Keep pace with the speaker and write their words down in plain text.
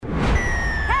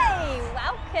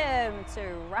welcome to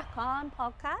RUCK ON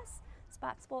podcast,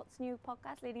 Spark Sports' new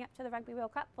podcast leading up to the Rugby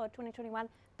World Cup for 2021,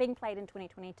 being played in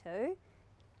 2022.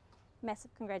 Massive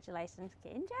congratulations,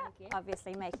 Kendra,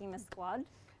 obviously making the squad.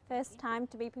 First time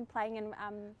to be playing in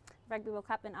Rugby World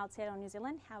Cup in Aotearoa, New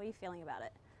Zealand. How are you feeling about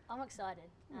it? I'm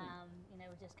excited.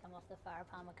 We've just come off the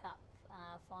Farapama Cup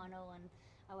final, and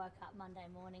I woke up Monday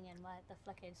morning and the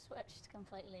flick had switched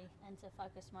completely into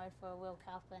focus mode for a World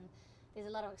Cup, and there's a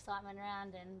lot of excitement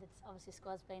around, and it's obviously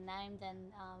squad's been named,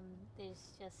 and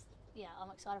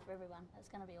I'm excited for everyone. It's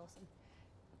going to be awesome.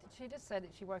 Did she just say that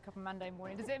she woke up on Monday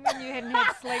morning? Does that mean you hadn't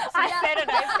had sleep since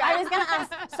Saturday's game? I was going to ask,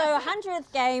 so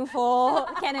 100th game for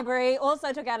Canterbury,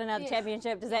 also took out another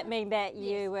championship. Does that mean that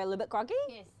you were a little bit groggy?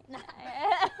 Yes. No,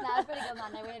 it was a pretty good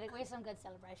Monday. We had some good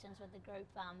celebrations with the group,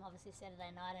 obviously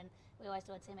Saturday night, and we always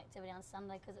do a team activity on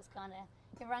Sunday because it's kind of,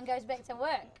 everyone goes back to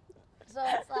work. So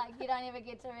it's like you don't ever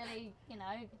get to really,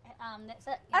 that's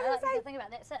it. You think about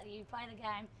that's it. You play the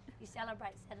game, you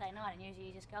celebrate Saturday night, and usually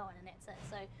you just go in and that's it.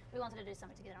 So we wanted to do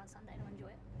something together on Sunday to enjoy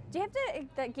it. Do you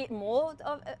have to get more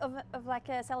of like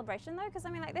a celebration though? Because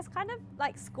I mean, like that's kind of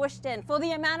like squished in for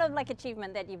the amount of like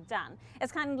achievement that you've done.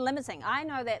 It's kind of limiting. I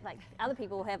know that like other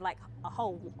people have like a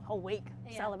whole week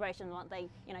celebration once they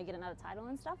get another title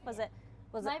and stuff.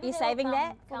 Was Maybe you saving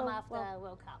that? Come after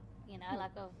World Cup.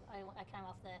 Like I came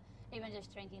off even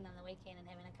just drinking on the weekend and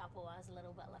having a couple, I was a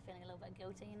little bit feeling a little bit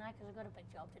guilty, because I've got a big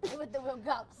job to do with the World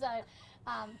Cup. So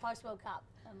post World Cup,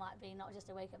 it might be not just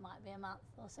a week, it might be a month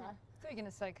or so. I thought you were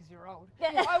going to say because you're old.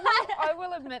 I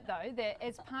will admit though that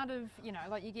as part of,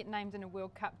 like you get named in a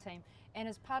World Cup team, and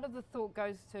as part of the thought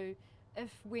goes to,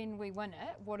 when we win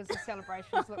it, what does the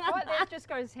celebrations look like? That just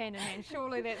goes hand in hand.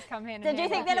 Surely that's come hand in hand. Did you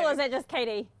think that, or was that just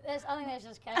Katey? I think that's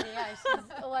just Katey.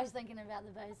 She's always thinking about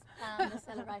the booze, the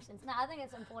celebrations. No, I think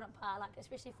it's an important part,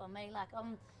 especially for me.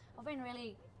 I've been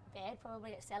really bad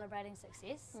probably at celebrating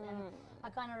success, and I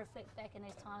kind of reflect back in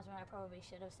these times when I probably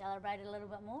should have celebrated a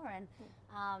little bit more, and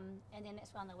then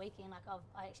that's why on the weekend I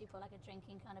actually put a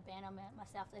drinking kind of ban on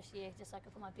myself this year, just so I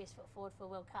could put my best foot forward for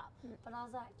World Cup. But I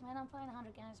was like, man, I'm playing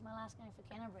 100 games, my last game for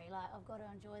Canterbury, I've got to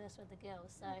enjoy this with the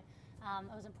girls, so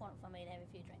it was important for me to have a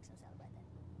few drinks and celebrate that.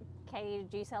 Katie,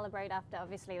 did you celebrate after,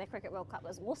 obviously the Cricket World Cup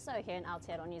was also here in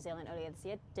Aotearoa, New Zealand earlier this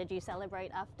year. Did you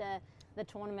celebrate after the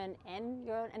tournament and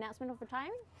your announcement of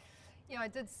retiring? Yeah, I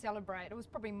did celebrate. It was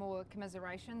probably more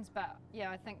commiserations, but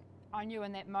yeah, I think I knew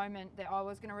in that moment that I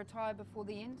was going to retire before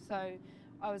the end, so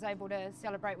I was able to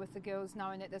celebrate with the girls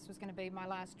knowing that this was going to be my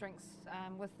last drinks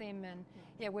with them, and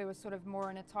we were sort of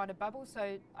more in a tighter bubble,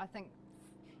 so I think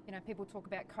people talk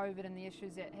about COVID and the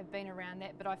issues that have been around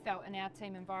that, but I felt in our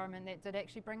team environment that did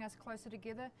actually bring us closer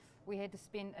together. We had to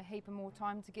spend a heap of more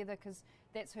time together because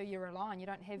that's who you rely on. You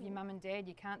don't have your mum and dad,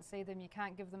 you can't see them, you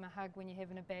can't give them a hug when you're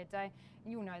having a bad day.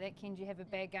 And you'll know that, Ken, you have a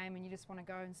bad game and you just want to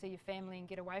go and see your family and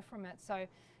get away from it. So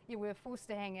we were forced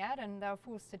to hang out and they were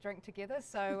forced to drink together.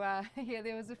 So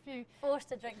there was a few... Forced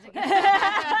to drink together.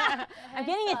 I'm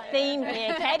getting a theme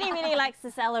here. Katey really likes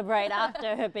to celebrate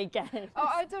after her big game. Oh,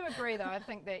 I do agree though. I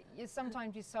think that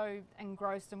sometimes you're so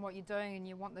engrossed in what you're doing and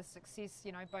you want the success,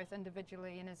 both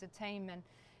individually and as a team,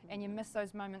 and you miss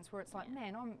those moments where it's like,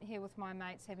 man, I'm here with my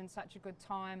mates having such a good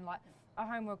time. Like a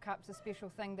home World Cup's a special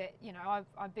thing that,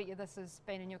 I bet you this has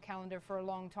been in your calendar for a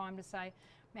long time to say,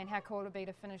 man, how cool it would be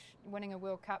to finish winning a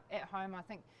World Cup at home. I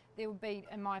think there would be,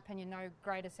 in my opinion, no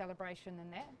greater celebration than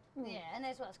that. Yeah, and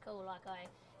that's what's cool.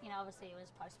 Obviously it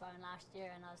was postponed last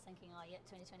year, and I was thinking,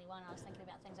 2021. I was thinking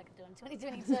about things I could do in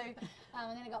 2022,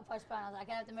 and then it got postponed. I was like,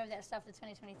 I have to move that stuff to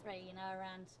 2023.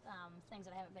 Around things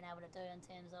that I haven't been able to do in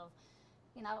terms of.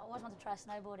 I always wanted to try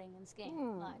snowboarding and skiing.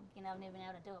 I've never been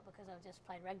able to do it because I've just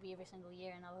played rugby every single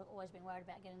year and I've always been worried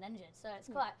about getting injured. So it's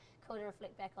quite cool to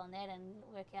reflect back on that and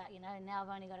work out, now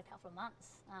I've only got a couple of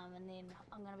months and then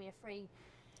I'm going to be a free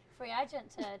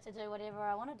agent to do whatever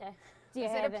I want to do.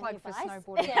 Is that a plug for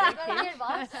snowboarding? Yeah, got any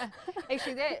advice?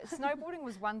 Actually, snowboarding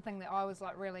was one thing that I was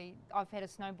I've had a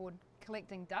snowboard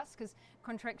collecting dust because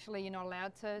contractually you're not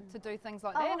allowed to do things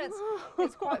like that.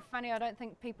 It's quite funny. I don't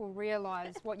think people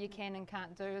realise what you can and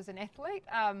can't do as an athlete.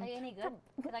 Are you any good?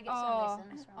 Could I get some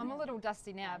lessons from I'm you? a little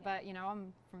dusty now, but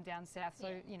I'm from down south, so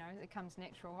it comes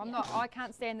natural. I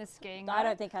can't stand the skiing. I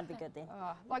don't think I'd be good then.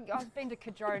 I've been to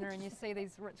Cadrona and you see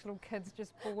these rich little kids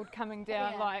just bored coming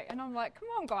down, and I'm like, come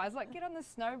on guys, get on the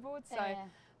snowboard. So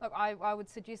look, I would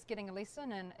suggest getting a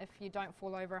lesson, and if you don't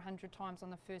fall over 100 times on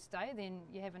the first day, then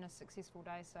you're having a successful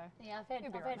day. So yeah, I've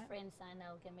had friends saying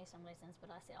they'll give me some lessons,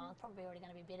 but I said, I'm probably already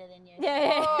going to be better than you.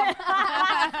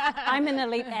 I'm an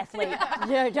elite athlete.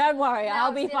 Don't worry,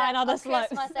 I'll be fine on the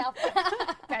slopes. Myself.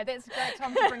 Okay, that's a great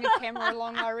time to bring a camera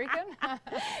along, I reckon.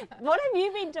 What have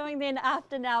you been doing then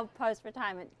after now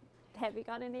post-retirement? Have you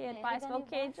got any advice for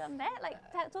kids on that? Like,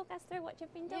 talk us through what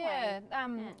you've been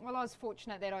doing. Well, I was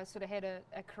fortunate that I sort of had a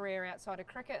career outside of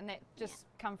cricket, and that just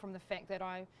come from the fact that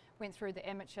I went through the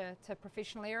amateur to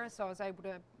professional era, so I was able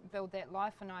to build that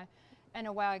life. And in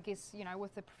a way, I guess,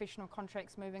 with the professional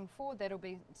contracts moving forward, that'll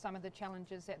be some of the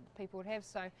challenges that people would have.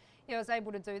 So, I was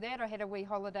able to do that. I had a wee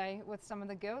holiday with some of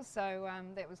the girls, so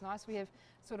that was nice. We have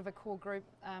sort of a core group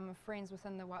of friends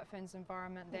within the White Ferns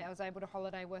environment that I was able to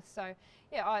holiday with. So,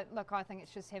 I think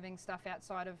it's just having stuff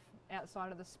outside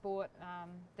of the sport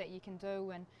that you can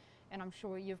do, and I'm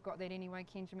sure you've got that anyway,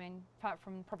 Kendra. I mean, apart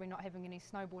from probably not having any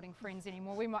snowboarding friends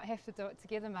anymore, we might have to do it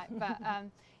together, mate. But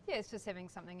it's just having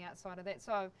something outside of that.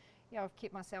 So, I've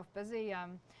kept myself busy.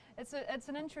 It's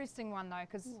an interesting one though,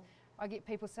 because I get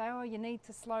people say, oh, you need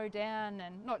to slow down,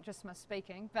 and not just my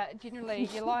speaking, but generally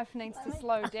your life needs to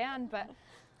slow down. But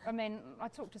I mean, I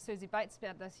talked to Susie Bates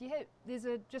about this. There's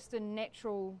just a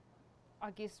natural, I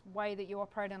guess, way that you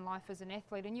operate in life as an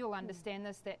athlete, and you'll understand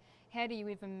this, that how do you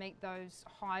even meet those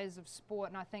highs of sport?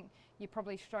 And I think you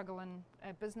probably struggle in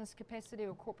a business capacity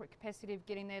or corporate capacity of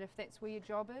getting that if that's where your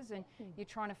job is, and you're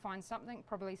trying to find something,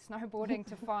 probably snowboarding,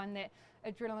 to find that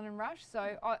adrenaline rush.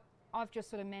 So I've just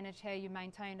sort of managed how you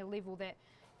maintain a level that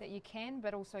you can,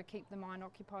 but also keep the mind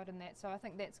occupied in that. So I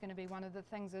think that's going to be one of the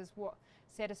things, is what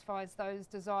satisfies those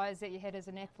desires that you had as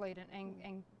an athlete,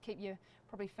 and keep your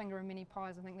probably finger in many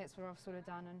pies. I think that's what I've sort of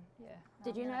done. And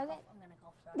Did you know that? I'm going to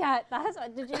cough. Yeah, that's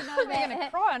what. Did you know that? I'm going to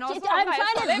cry, and I was like,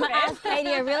 I'm trying to ask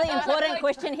Katey a really important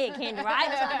question here, Kendra, right?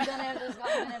 I'm going to have this guy.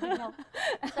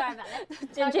 Sorry about that.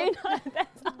 Did you know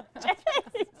that's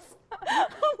jeez.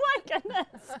 Oh my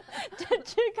goodness.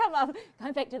 Did you come up,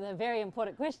 going back to the very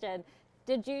important question,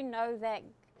 did you know that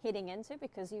heading into,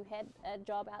 because you had a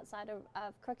job outside of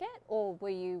cricket, or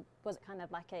was it kind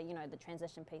of like the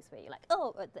transition piece where you're like,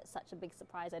 oh, that's such a big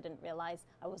surprise, I didn't realise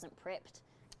I wasn't prepped,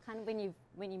 kind of when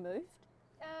you moved?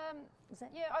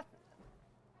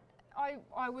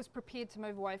 I was prepared to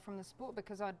move away from the sport,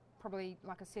 because I'd probably,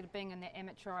 like I said, being in that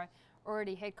amateur, I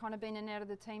already had kind of been in and out of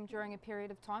the team during a period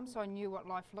of time, so I knew what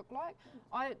life looked like.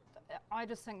 I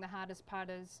just think the hardest part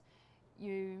is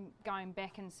you going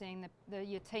back and seeing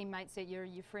your teammates, that your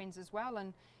friends as well,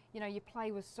 and you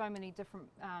play with so many different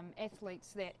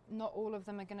athletes that not all of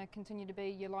them are going to continue to be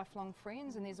your lifelong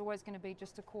friends, and there's always going to be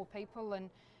just a core people, and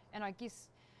I guess,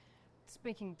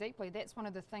 speaking deeply, that's one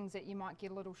of the things that you might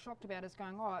get a little shocked about, is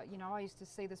going, I used to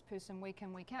see this person week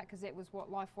in, week out, because that was what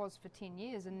life was for 10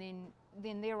 years, and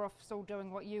then they're off still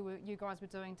doing what you guys were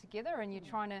doing together, and you're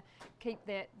trying to keep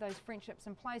those friendships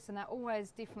in place, and they're always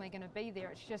definitely going to be there.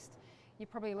 It's just you're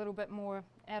probably a little bit more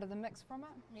out of the mix from it.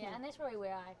 Yeah, and that's really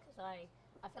where I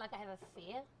feel like I have a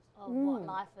fear of what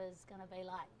life is going to be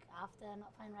like after not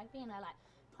playing rugby. Like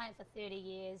playing for 30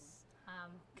 years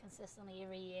consistently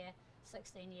every year,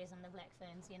 16 years in the Black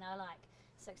Ferns, like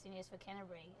 16 years for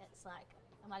Canterbury. It's like,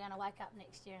 am I going to wake up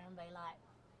next year and be like,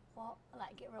 what?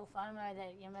 Like get real FOMO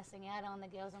that you're missing out on the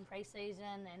girls in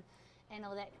pre-season and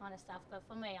all that kind of stuff. But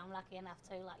for me, I'm lucky enough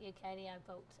to, like you, Katey, I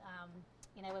built,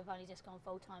 we've only just gone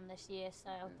full-time this year, so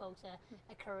I've built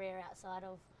a career outside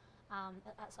of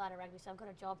rugby. So I've got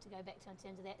a job to go back to in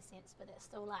terms of that sense, but it's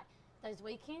still like those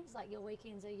weekends, like your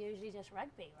weekends are usually just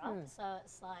rugby, right? So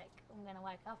it's like, I'm going to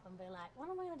wake up and be like, what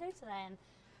am I going to do today? And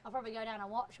I'll probably go down and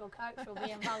watch or coach or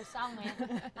be involved somewhere.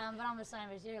 But I'm the same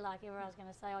as you, like everyone's going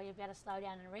to say, oh, you better slow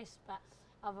down and rest. But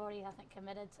I've already, I think,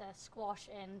 committed to squash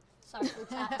and social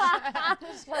touch.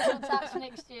 Social touch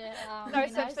next year. No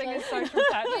such thing as social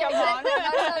touch. Yeah, exactly.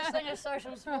 No such thing as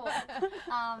social sport.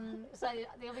 So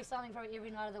there'll be something probably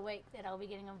every night of the week that I'll be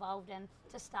getting involved in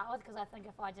to start with, because I think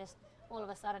if I just all of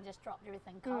a sudden just dropped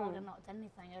everything cold and not did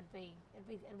anything, it'd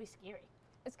be scary.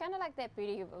 It's kind of like that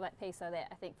beauty of that piece, so that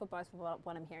I think for both of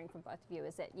what I'm hearing from both of you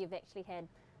is that you've actually had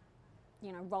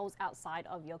roles outside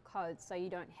of your code, so you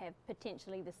don't have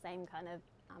potentially the same kind of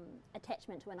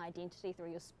attachment to an identity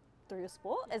through your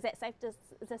sport. Is that safe to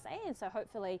say? And so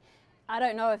hopefully, I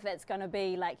don't know if it's going to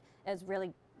be like as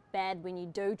really bad when you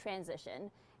do transition,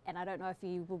 and I don't know if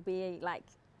you will be like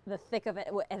the thick of it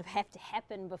will have to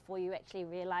happen before you actually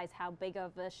realize how big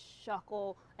of a shock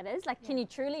or it is. Like, can you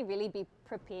truly really be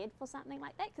prepared for something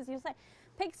like that? Because you say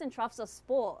peaks and troughs of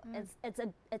sport,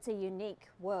 it's a unique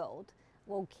world.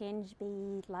 Well, Kenj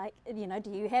be like,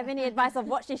 do you have any advice of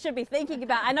what she should be thinking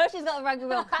about? I know she's got the Rugby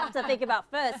World Cup to think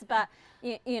about first, but,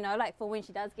 like for when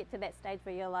she does get to that stage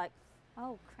where you're like,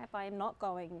 oh crap, I am not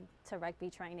going to rugby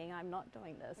training, I'm not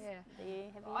doing this. Yeah.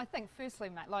 I think firstly,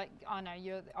 mate, like I know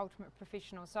you're the ultimate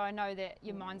professional, so I know that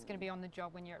your mind's going to be on the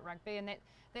job when you're at rugby, and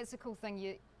that's the cool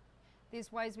thing.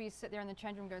 There's ways where you sit there in the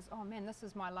change room and goes, oh man, this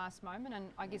is my last moment, and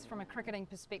I guess from a cricketing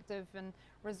perspective and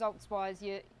results wise,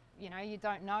 you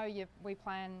don't know. We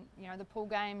play in, the pool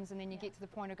games, and then you get to the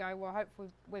point of go, well, hopefully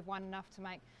we've won enough to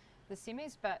make the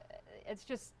semis. But it's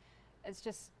just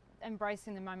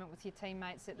embracing the moment with your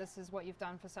teammates that this is what you've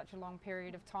done for such a long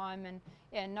period of time,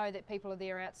 and know that people are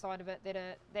there outside of it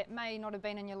that may not have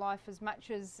been in your life as much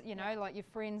as like your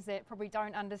friends that probably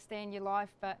don't understand your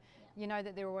life, but you know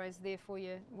that they're always there for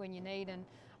you when you need. And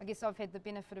I guess I've had the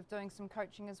benefit of doing some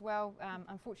coaching as well,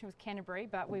 unfortunately with Canterbury,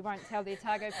 but we won't tell the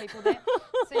Otago people that.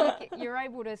 So you're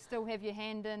able to still have your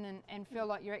hand in and feel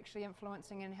like you're actually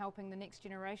influencing and helping the next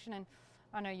generation. And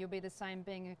I know you'll be the same,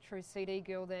 being a true CD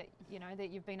girl, that that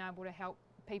you've been able to help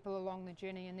people along the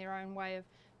journey in their own way of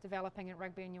developing at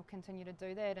rugby, and you'll continue to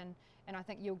do that. And I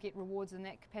think you'll get rewards in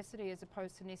that capacity as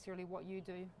opposed to necessarily what you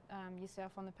do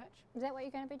yourself on the pitch. Is that what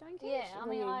you're going to be doing, Kesh? Yeah, I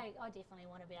mean, I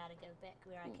definitely want to be able to give back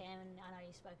where I can, and I know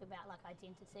you spoke about like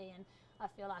identity, and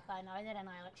I feel like I know that, and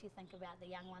I actually think about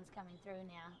the young ones coming through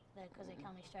now because they're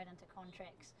coming straight into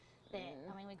contracts.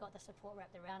 I mean, we got the support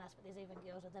wrapped around us, but there's even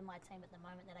girls within my team at the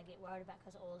moment that I get worried about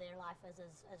because all their life is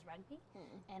rugby,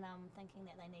 and I'm thinking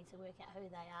that they need to work out who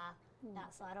they are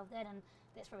outside of that, and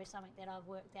that's probably something that I've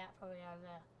worked out probably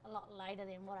over a lot later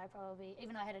than what I probably,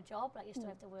 even though I had a job, like you still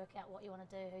have to work out what you want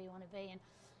to do, who you want to be, and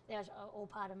that was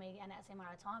all part of me, and that's in my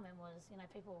retirement was,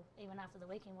 people even after the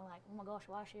weekend were like, oh my gosh,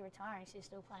 why is she retiring? She's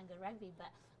still playing good rugby,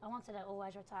 but I wanted to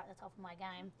always retire at the top of my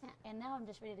game, and now I'm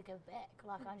just ready to give back.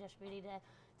 Like I'm just ready to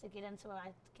get into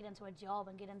a job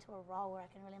and get into a role where I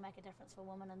can really make a difference for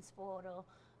women in sport or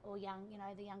young,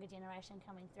 the younger generation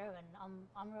coming through, and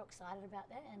I'm real excited about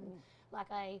that. And like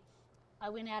I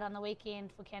went out on the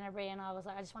weekend for Canterbury, and I was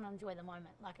like, I just want to enjoy the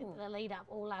moment. Like the lead up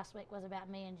all last week was about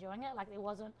me enjoying it. Like there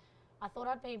wasn't, I thought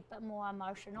I'd be a bit more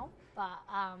emotional, but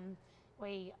I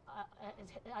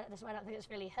don't think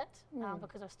it's really hit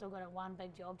because I've still got one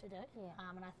big job to do,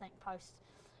 and I think post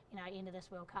end of this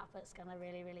World Cup, it's going to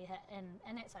really, really hit, and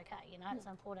that's okay. It's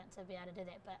important to be able to do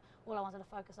that. But all I wanted to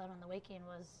focus on the weekend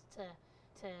was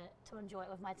to enjoy it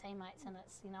with my teammates, and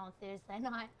it's on Thursday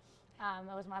night.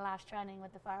 It was my last training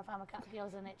with the Farah Farmer Cup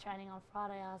girls, and that training on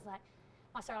Friday, I was like,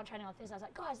 on training on Thursday, I was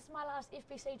like, guys, this is my last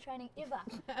FBC training ever.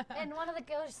 And one of the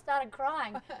girls started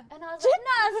crying. And I was like,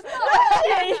 no, it's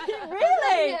not.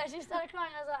 Really? Yeah, she started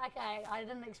crying. I was like, okay, I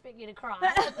didn't expect you to cry.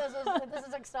 This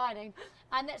is exciting.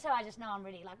 And that's how I just know I'm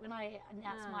ready. Like when I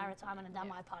announced my retirement and done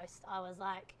my post, I was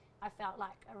like, I felt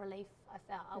like a relief. I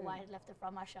felt a weight lifted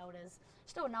from my shoulders.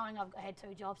 Still knowing I've had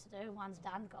 2 jobs to do. One's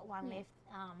done, got one left.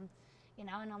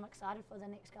 And I'm excited for the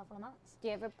next couple of months. Do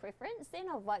you have a preference then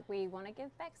of like where you want to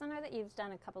give back? Because I know that you've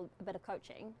done a bit of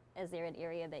coaching. Is there an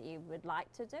area that you would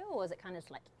like to do, or is it kind of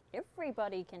like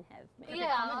everybody can have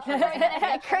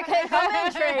cricket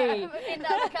commentary? End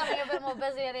up becoming a bit more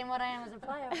busier than what I am as a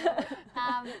player.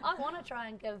 I want to try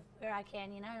and give where I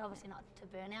can, obviously not to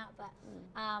burn out, but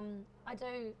I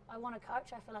want to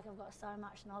coach. I feel like I've got so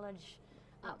much knowledge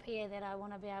up here that I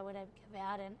want to be able to give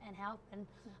out and help, and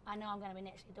I know I'm going to be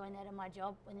naturally doing that in my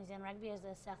job with New Zealand Rugby as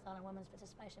the South Island Women's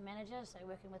Participation Manager, so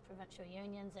working with provincial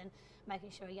unions and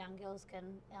making sure young girls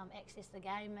can access the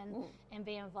game and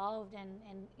be involved and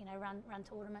run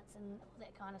tournaments and all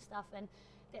that kind of stuff, and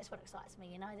that's what excites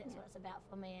me, that's what it's about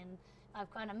for me, and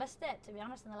I've kind of missed that, to be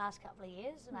honest, in the last couple of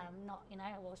years, and I'm not,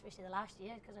 well, especially the last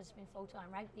year because I've just been full-time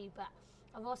rugby, but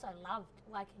I've also loved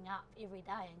waking up every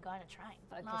day and going to train.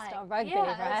 Focused on rugby,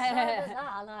 right? It's so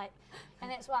bizarre,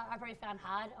 and that's what I probably found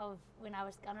hard of when I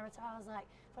was going to retire. I was like,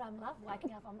 but I love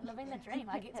waking up. I'm living the dream.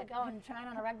 I get to go and train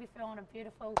on a rugby field on a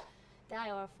beautiful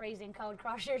day or a freezing cold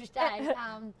Christchurch day.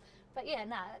 But yeah,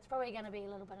 no, it's probably going to be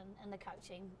a little bit in the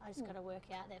coaching. I just got to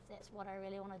work out if that's what I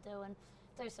really want to do and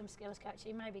do some skills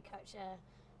coaching. Maybe coach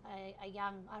a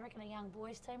young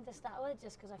boys team to start with,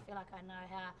 just because I feel like I know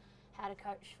how to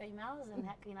coach females, and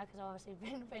that, because I've obviously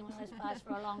been one of those players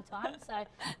for a long time. So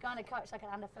going to coach like an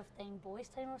under 15 boys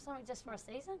team or something just for a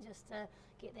season, just to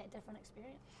get that different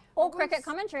experience. Or cricket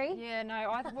commentary. Yeah, no,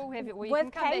 I will have it. Well, you With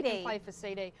can come Katey. back and play for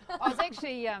CD. I was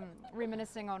actually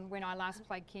reminiscing on when I last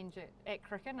played Kendra at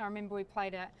cricket, and I remember we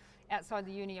played outside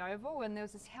the Uni Oval, and there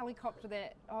was this helicopter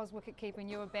that I was wicket keeper and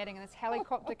you were batting, and this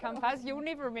helicopter come past. You'll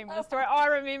never remember the story. I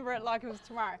remember it like it was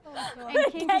tomorrow. And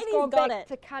Kendra's gone back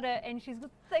to cut it, and she's got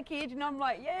thick edge, and I'm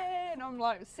like, yeah, and I'm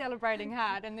like celebrating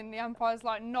hard, and then the umpire's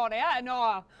like, not out, and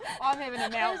I'm having a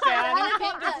meltdown.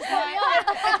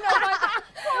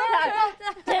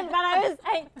 And Kendra's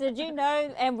like, Did you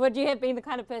know, and would you have been the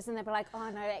kind of person that'd be like, oh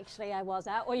no, actually I was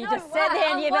out, or you just sit right,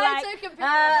 there and you'd be like,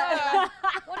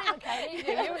 whatever, Katey.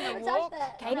 Yeah, you in the walk.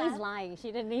 Katey's lying,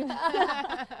 she didn't even.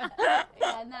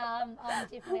 Yeah, no,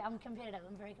 I'm competitive.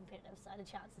 I'm very competitive, so the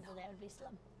chances of that would be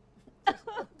slim.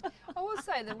 I will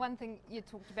say the one thing you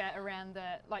talked about around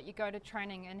you go to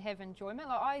training and have enjoyment.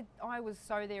 Like I was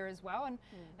so there as well, and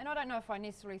I don't know if I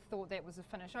necessarily thought that was a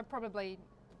finish. I probably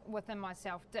within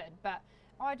myself did, but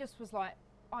I just was like,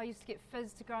 I used to get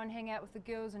fizzed to go and hang out with the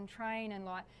girls and train, and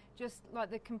just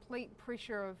the complete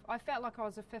pressure of, I felt like I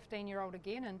was a 15-year-old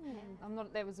again, and I'm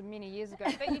not, that was many years ago,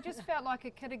 but you just felt like a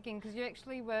kid again, because you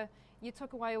actually you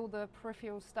took away all the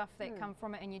peripheral stuff that come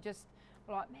from it, and you just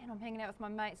were like, man, I'm hanging out with my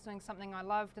mates doing something I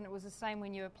loved. And it was the same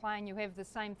when you were playing. You have the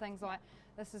same things like,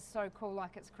 this is so cool,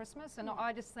 like it's Christmas. And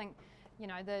I just think,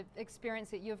 the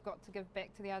experience that you've got to give back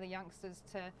to the other youngsters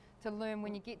to learn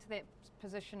when you get to that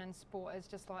position in sport is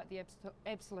just like the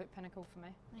absolute pinnacle for me.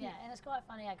 Yeah, and it's quite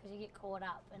funny because you get caught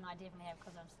up, and I definitely have,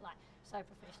 because I'm so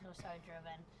professional, so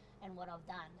driven in what I've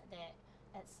done, that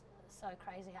it's so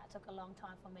crazy how it took a long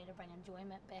time for me to bring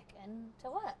enjoyment back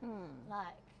into it.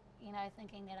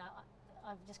 Thinking that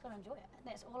I've just got to enjoy it. And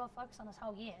that's all I focus on this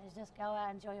whole year, is just go out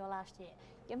and enjoy your last year.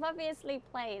 You've obviously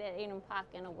played at Eden Park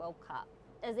in a World Cup.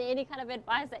 Is there any kind of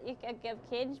advice that you could give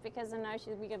Kedge? Because I know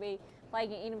she's going to be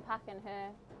playing at Eden Park in her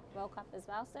World Cup as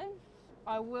well soon.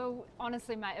 I will,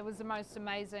 honestly, mate, it was the most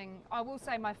amazing. I will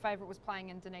say my favourite was playing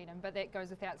in Dunedin, but that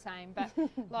goes without saying. But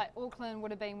Auckland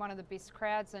would have been one of the best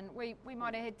crowds, and we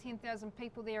might have had 10,000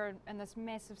 people there in this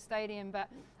massive stadium. But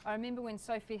I remember when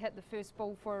Sophie hit the first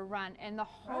ball for a run, and the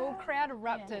whole crowd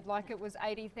erupted like it was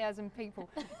 80,000 people.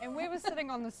 And we were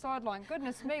sitting on the sideline.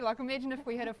 Goodness me, imagine if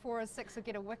we hit a 4 or 6 or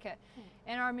get a wicket.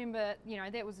 And I remember,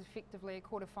 that was effectively a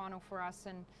quarter final for us,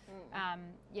 and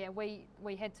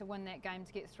we had to win that game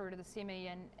to get through to the semi.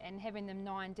 And having them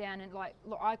 9 down, and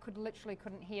I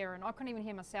couldn't hear, and I couldn't even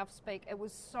hear myself speak. It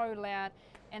was so loud,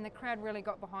 and the crowd really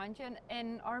got behind you.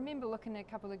 And I remember looking at a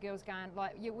couple of girls going,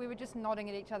 we were just nodding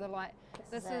at each other like,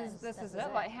 this is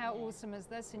it. Like, how awesome is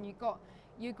this? And you got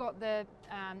the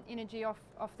energy off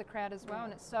the crowd as well,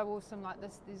 and it's so awesome. Like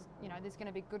this, there's going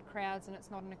to be good crowds, and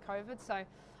it's not in a COVID. So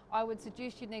I would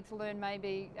suggest you need to learn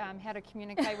maybe how to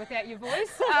communicate without your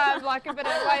voice, like a bit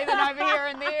of waving over here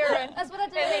and there. And that's what I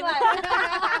do anyway.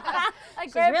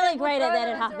 She's really great at that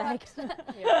at halfback.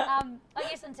 I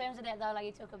guess in terms of that though,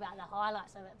 you talk about the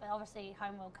highlights of it, but obviously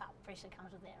home World Cup pressure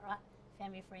comes with that, right?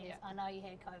 Family, friends. Yeah. I know you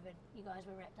had COVID. You guys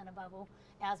were wrapped in a bubble.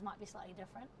 Ours might be slightly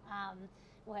different.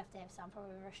 We'll have to have some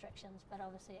probably restrictions, but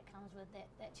obviously it comes with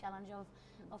that challenge of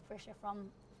pressure from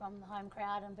the home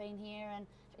crowd and being here, and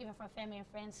even from family and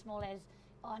friends, small as,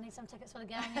 I need some tickets for the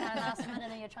game, last minute,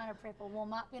 and you're trying to prep or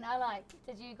warm up,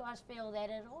 did you guys feel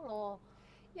that at all, or?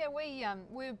 Yeah,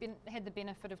 we've had the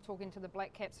benefit of talking to the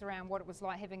Black Caps around what it was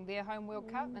like having their home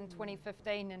World Cup in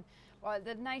 2015, and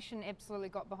the nation absolutely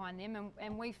got behind them,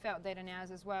 and we felt that in ours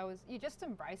as well. Is you just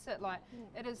embrace it,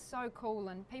 it is so cool,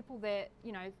 and people that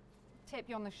tap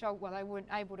you on the shoulder, well, they weren't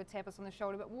able to tap us on the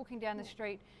shoulder, but walking down the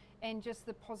street, and just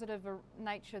the positive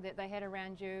nature that they had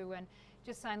around you, and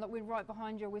just saying, look, we're right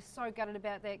behind you, we're so gutted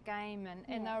about that game,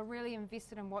 and they were really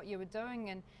invested in what you were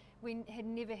doing, and we had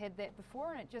never had that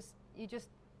before, and you just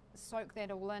soak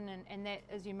that all in, and that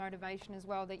is your motivation as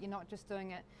well, that you're not just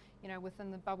doing it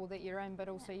within the bubble that you're in, but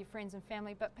also your friends and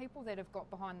family, but people that have got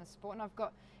behind the sport. And I've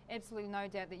got absolutely no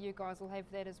doubt that you guys will have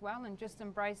that as well, and just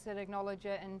embrace it, acknowledge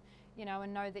it, and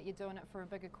and know that you're doing it for a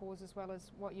bigger cause as well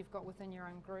as what you've got within your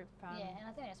own group. And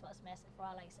I think that's what's massive,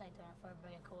 right? Like you say, doing it for a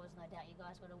bigger cause. No doubt you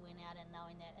guys would have went out, and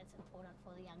knowing that it's important for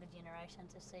the younger generation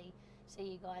to see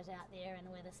you guys out there, and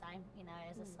we're the same,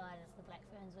 as a side as the Black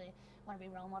Ferns. We want to be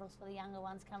role models for the younger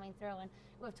ones coming through, and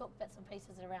we've talked bits and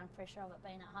pieces around pressure of it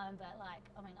being at home, but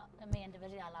me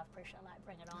individually, I love pressure,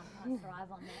 bring it on, I thrive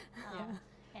on that.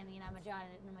 And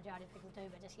the majority of people do,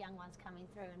 but just young ones coming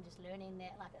through and just learning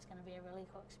that, it's going to be a really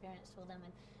cool experience for them.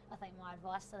 And I think my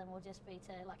advice to them will just be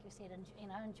to, like you said,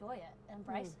 enjoy it,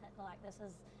 embrace it. This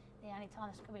is the only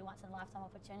time. This could be once in a lifetime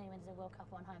opportunity when there's a World Cup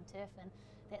on home turf, and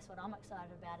that's what I'm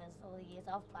excited about. Is all the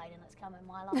years I've played, and it's come in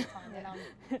my lifetime, and I'm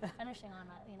finishing on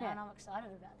it. And I'm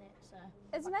excited about that. So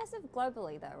it's massive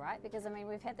globally, though, right? Because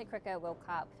we've had the Cricket World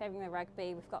Cup, having the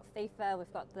rugby, we've got FIFA,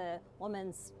 we've got the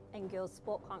Women's and Girls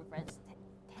Sport Conference.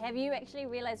 Have you actually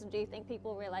realised, or do you think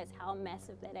people realise how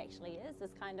massive that actually is, this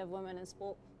kind of women in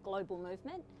sport global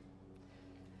movement?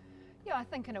 Yeah, I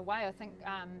think in a way,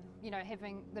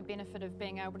 having the benefit of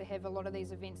being able to have a lot of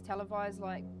these events televised,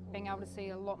 being able to see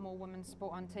a lot more women's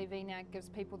sport on TV now gives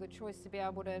people the choice to be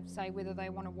able to say whether they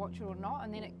want to watch it or not,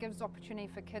 and then it gives opportunity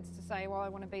for kids to say, well, I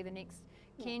want to be the next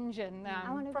Kendge, and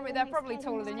they're probably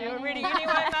taller than you already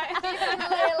anyway, mate.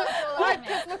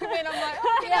 Look at me and I'm like,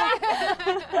 yeah.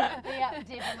 Yeah,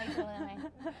 definitely taller than me.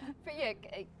 But yeah,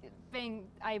 being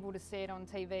able to see it on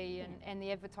TV and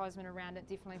the advertisement around it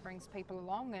definitely brings people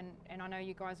along, and I know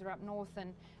you guys are up north,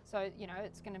 and so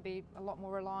it's going to be a lot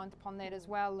more reliant upon that as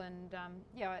well, and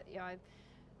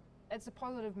it's a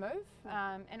positive move,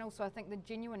 and also I think the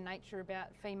genuine nature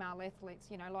about female athletes,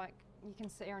 like you can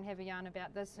sit here and have a yarn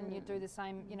about this and you do the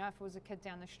same, if it was a kid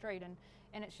down the street,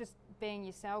 and it's just being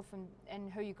yourself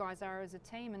and who you guys are as a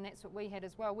team, and that's what we had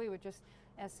as well. We were just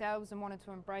ourselves and wanted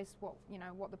to embrace what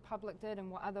the public did and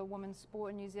what other women's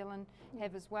sport in New Zealand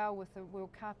have as well, with the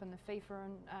World Cup and the FIFA,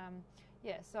 and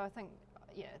so I think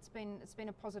it's been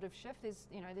a positive shift. There's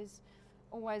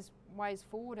always ways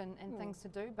forward and things to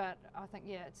do, but I think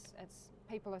it's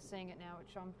people are seeing it now,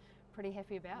 which I'm pretty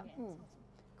happy about.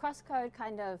 Crosscode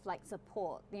kind of like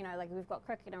support, like we've got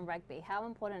cricket and rugby. How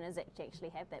important is it to actually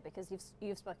have that? Because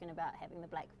you've spoken about having the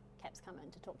Black Caps come in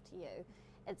to talk to you.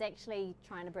 It's actually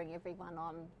trying to bring everyone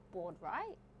on board,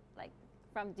 right? Like,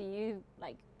 do you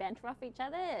like banter off each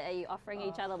other? Are you offering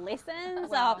each other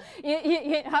lessons? Wow. Or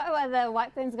are the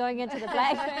White Ferns going into the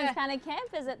Black Ferns kind of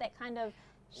camp? Is it that kind of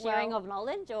sharing of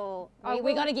knowledge, or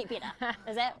we got to get better?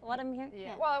 Is that what I'm hearing?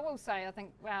 Yeah. Well, I will say, I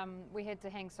think we had to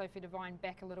hang Sophie Devine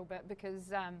back a little bit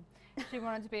because she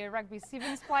wanted to be a rugby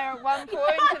sevens player at one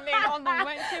point, and then on the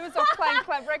wing, she was off playing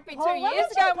club rugby 2 years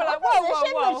ago. We're like,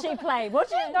 whoa. Did she play? Was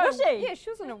she? Yeah, she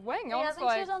was in a wing. Yeah, I was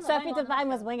like, Sophie Devine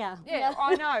was winger. Yeah,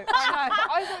 I know.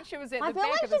 I thought she was at the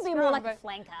back of the I feel like she'd be more like a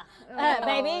flanker.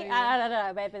 Maybe. I don't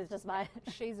know. Maybe it's just my...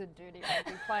 She's a dirty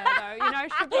rugby player, though.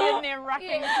 She'd be in there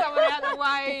rucking someone out the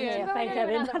way.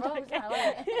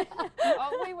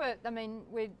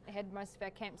 We had most of our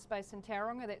camps based in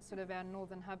Tauranga. That's sort of our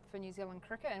northern hub for New Zealand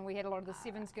cricket, and we had a lot of the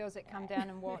sevens girls that come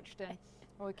down and watched.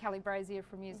 Or Kelly Brazier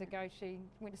from years ago, she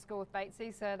went to school with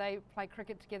Batesy, so they play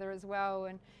cricket together as well.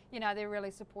 And they're really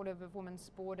supportive of women's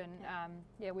sport, and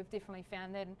we've definitely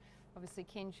found that. And obviously,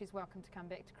 Ken, she's welcome to come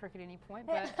back to cricket any point,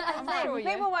 but I'm sure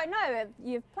people won't know.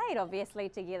 You've played obviously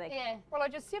together. Yeah. Well, I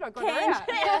just said I got her out.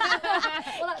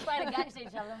 Well, let's play against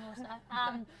each other more so.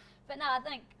 But no, I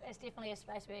think it's definitely a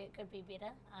space where it could be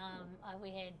better.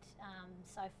 We had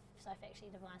Soph actually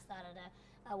Devine started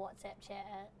a WhatsApp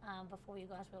chat before you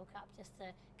guys World Cup just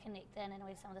to connect in, and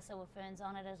we had some of the Silver Ferns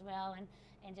on it as well, and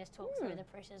just talk through the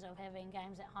pressures of having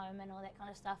games at home and all that kind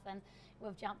of stuff. And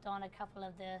we've jumped on a couple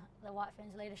of the White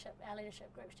Ferns our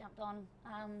leadership groups jumped on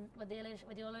with your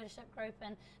leadership group,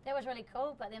 and that was really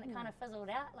cool. But then it kind of fizzled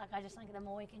out. Like, I just think the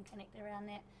more we can connect around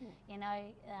that, the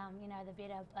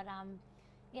better. But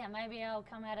maybe I'll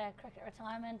come out of cricket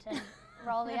retirement and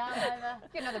roll the arm over.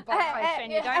 You're another Black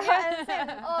fan, you don't you?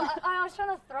 I was trying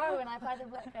to throw when I played the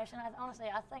Black Fern, and I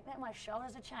think that my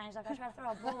shoulders had changed. Like, I tried to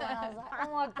throw a ball, and I was like,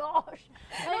 oh my gosh.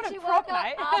 I actually woke up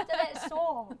after that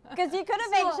sore. Because you could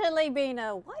have actually been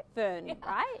a White Fern,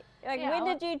 right? When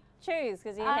did you choose?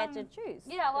 Because you had to choose.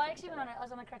 Yeah, well, I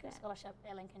was on a cricket scholarship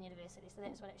at Lincoln University, so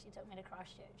that's what actually took me to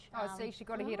Christchurch. See, she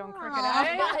got a head on cricket,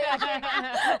 And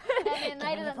then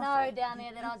they didn't know down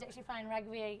there that I was actually playing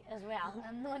rugby as well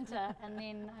in the winter. And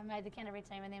then I made the Canterbury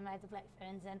team, and then made the Black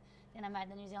Ferns, and then I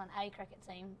made the New Zealand A cricket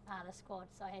team, the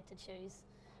squad. So I had to choose.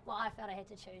 Well, I felt I had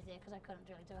to choose there because I couldn't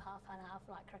really do a half and half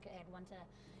like cricket had winter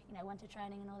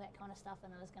training and all that kind of stuff, and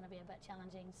it was going to be a bit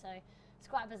challenging. So it's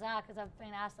quite bizarre because I've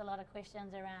been asked a lot of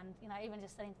questions around, even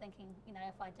just sitting thinking,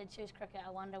 if I did choose cricket,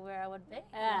 I wonder where I would be.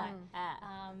 And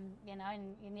I'm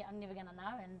never going to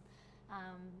know. And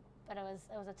but it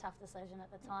was a tough decision at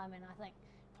the time, and I think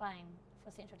playing for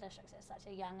Central Districts at such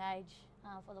a young age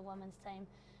for the women's team,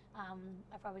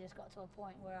 I probably just got to a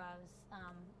point where I was,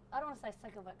 I don't want to say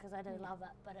sick of it because I do love it,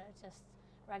 but it just,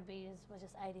 rugby was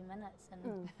just 80 minutes,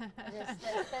 and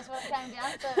that's what it came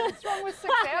down to. What's wrong with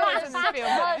 6 hours in the field? 6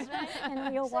 hours, right?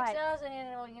 And you're 6 hours, and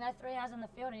then 3 hours in the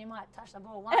field, and you might touch the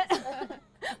ball once.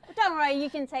 Don't worry, you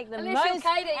can take the Unless you're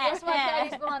Katey, that's why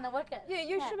Katey's behind the wicket. Yeah,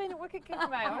 you should have been a wicket keeper,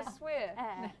 mate, I swear.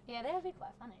 Yeah, that would be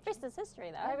quite funny. Rest is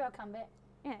history, though. Maybe I'll come back.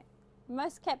 Yeah.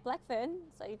 Most kept Black Fern,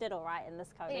 so you did all right in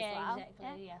this code as well.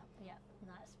 Exactly. Yeah.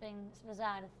 No, it's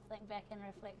bizarre to think back and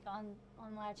reflect on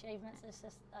my achievements. It's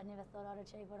just, I never thought I'd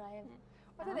achieve what I have.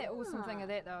 I think the awesome thing of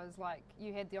that, though, is like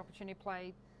you had the opportunity to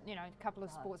play, a couple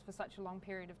of sports for such a long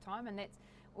period of time, and that's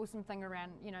awesome thing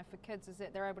around, for kids is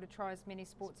that they're able to try as many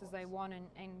sports as they want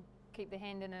and keep their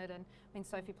hand in it. And I mean,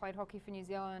 Sophie played hockey for New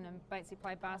Zealand, and Batesy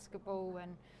played basketball,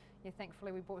 and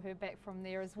thankfully we brought her back from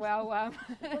there as well.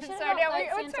 So now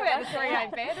we're 2 out of 3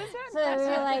 ain't bad, is it? So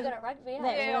we're really good at rugby.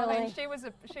 I mean, she was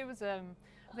a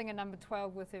I think a number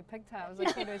 12 with her pigtails. I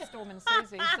called her Storm and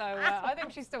Susie, so I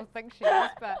think she still thinks she is.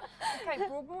 But Kate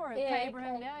Broadmoor, Kate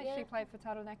Abraham now, she played for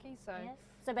Taranaki, so. Yes.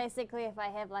 So basically, if I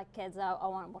have like kids, I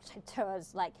want what I do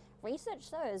is like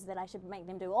research those that I should make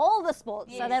them do all the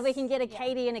sports so that we can get a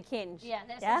Katey and a Kenj. Yeah,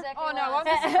 that's exactly. Oh no, I'm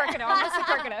just a cricketer. I'm just a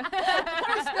cricketer.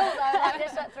 Through school though, like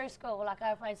that's like through school. Like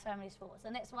I played so many sports,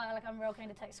 and that's why like I'm real keen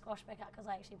to take squash back up because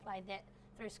I actually played that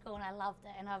through school and I loved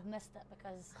it, and I've missed it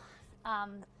because.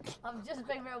 I've just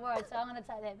been real worried, so I'm going to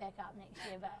take that back up next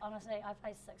year. But honestly, I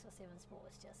played 6 or 7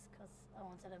 sports just because I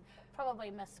wanted to probably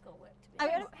miss schoolwork. To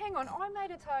be honest. Hang on, I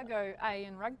made Otago A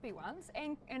in rugby once,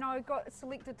 and I got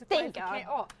selected to play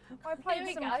for I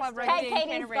played some club rugby in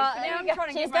Canterbury.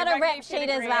 She's got a rep sheet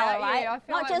as well, right? Yeah,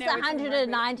 not just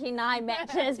 199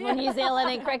 matches for New Zealand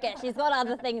in cricket. She's got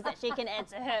other things that she can add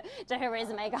to her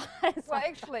resume, guys. Well,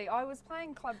 actually, I was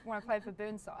playing club when I played for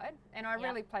Burnside, and I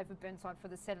really played for Burnside for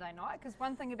the Saturday night. Because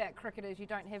one thing about cricket is you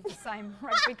don't have the same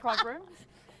rugby club rooms.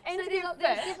 And so there's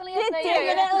definitely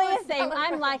a theme.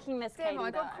 I'm liking Miss Katey. I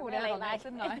got caught out on that,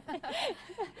 didn't I?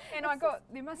 And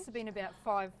there must have been about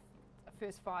 5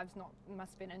 first 5s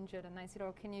must have been injured, and they said,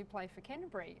 oh, can you play for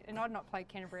Canterbury? And I'd not played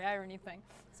Canterbury A or anything.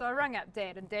 So I rang up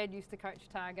Dad, and Dad used to coach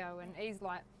Otago, and he's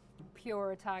like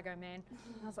pure Otago man.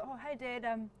 And I was like, oh, hey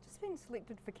Dad, just been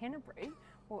selected for Canterbury.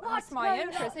 Well, that's my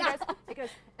interest. He goes,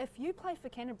 if you play for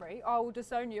Canterbury, I will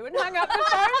disown you, and hung up the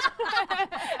phone.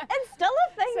 It's still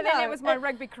a thing, so then that was my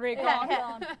rugby career gone.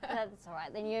 That's all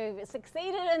right. Then you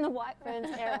succeeded in the White Ferns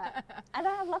era. And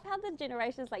I love how the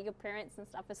generations, like your parents and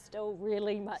stuff, are still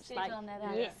really much still like, on that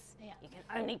yes, you can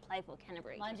only play for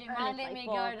Canterbury. Mind you, mine let me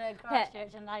go to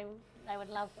Christchurch, and they would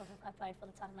love if I played for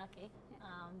the Taranaki.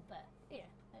 But yeah,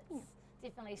 it's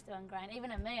definitely still ingrained.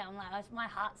 Even in me, I'm like, my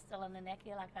heart's still in the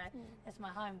Naki, like it's my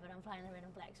home, but I'm playing the Red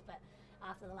and Blacks. But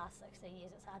after the last 16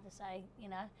 years, it's hard to say,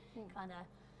 kind of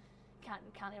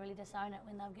can't really disown it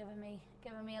when they've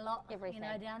given me a lot,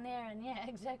 down there. And yeah,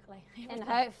 exactly. And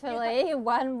hopefully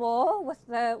one more with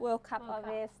the World Cup,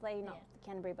 obviously, not the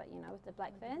Canterbury, but with the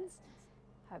Black Ferns.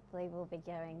 Hopefully we'll be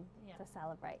going to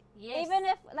celebrate. Yes. Even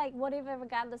if, like, whatever,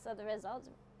 regardless of the results,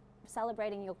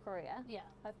 celebrating your career. Yeah.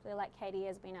 Hopefully, like Katey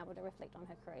has been able to reflect on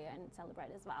her career and celebrate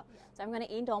as well. Yeah. So I'm going to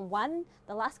end on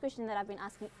the last question that I've been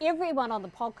asking everyone on the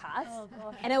podcast. Oh,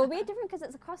 gosh. And it will be different because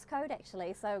it's a cross code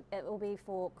actually. So it will be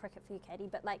for cricket for you, Katey.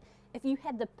 But like, if you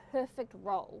had the perfect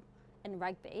role in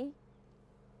rugby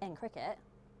and cricket,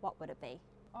 what would it be?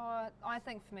 I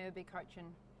think for me it would be coaching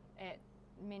at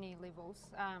many levels.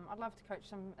 I'd love to coach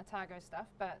some Otago stuff,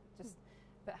 but just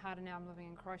a bit harder now I'm living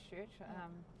in Christchurch.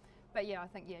 But yeah, I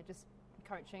think just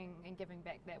coaching and giving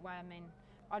back that way. I mean,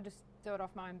 I just do it off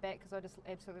my own back because I just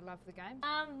absolutely love the game.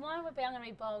 Mine would be, I'm going to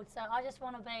be bold, so I just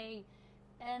want to be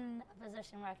in a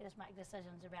position where I can just make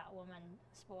decisions about women's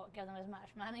sport, give them as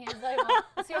much money as they want.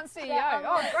 So you're on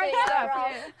CEO. Great stuff.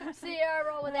 CEO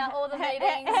role without all the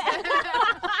meetings.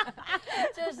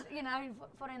 Just,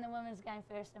 putting the women's game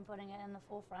first and putting it in the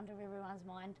forefront of everyone's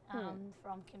mind,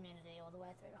 from community all the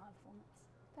way through to high performance.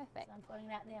 Perfect. So I'm putting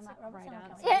it out there, Mark Robertson.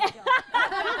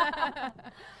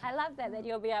 I love that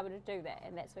you'll be able to do that,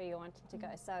 and that's where you wanted to go.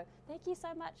 So thank you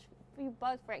so much for you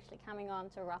both for actually coming on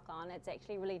to Rock On. It's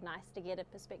actually really nice to get a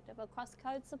perspective across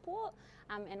code support,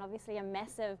 and obviously a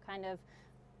massive kind of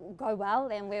go well,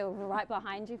 and we're right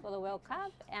behind you for the World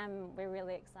Cup, and we're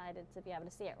really excited to be able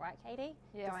to see it, right, Katey?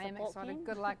 Yeah, I am excited.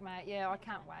 Good luck, mate. Yeah, I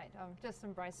can't wait. Just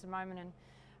embrace the moment, and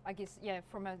I guess,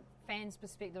 from a fan's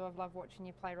perspective, I've loved watching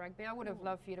you play rugby. I would have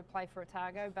loved for you to play for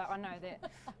Otago, but I know that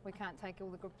we can't take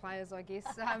all the good players, I guess.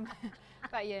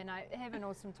 But yeah, no, have an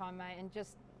awesome time, mate, and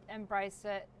just embrace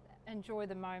it, enjoy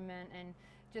the moment, and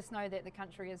just know that the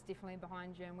country is definitely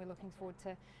behind you, and we're looking forward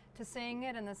to seeing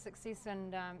it and the success.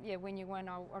 And when you win,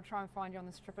 I'll try and find you on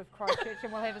the strip of Christchurch,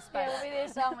 and we'll have a space. Yeah, we'll be there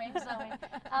somewhere.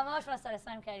 I just want to say the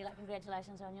same, Katey. Like,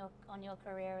 congratulations on your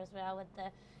career as well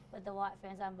with the White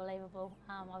Ferns. Unbelievable.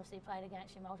 Obviously played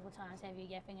against you multiple times, have you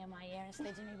yapping in my ear and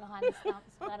sledging me behind the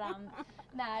stumps. But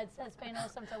no, it's been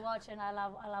awesome to watch, and I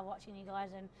love watching you guys,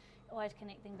 and always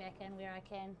connecting back in where I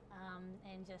can,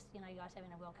 and just you guys having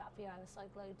a World Cup here. I was so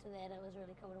glued to that. It was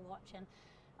really cool to watch, and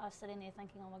I was sitting there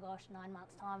thinking, oh my gosh, 9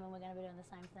 months time, and we're going to be doing the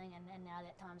same thing, and now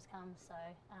that time's come. So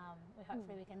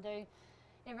hopefully we can do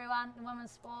everyone in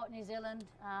women's sport, New Zealand,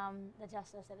 the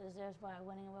justice it deserves by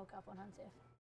winning a World Cup on home turf.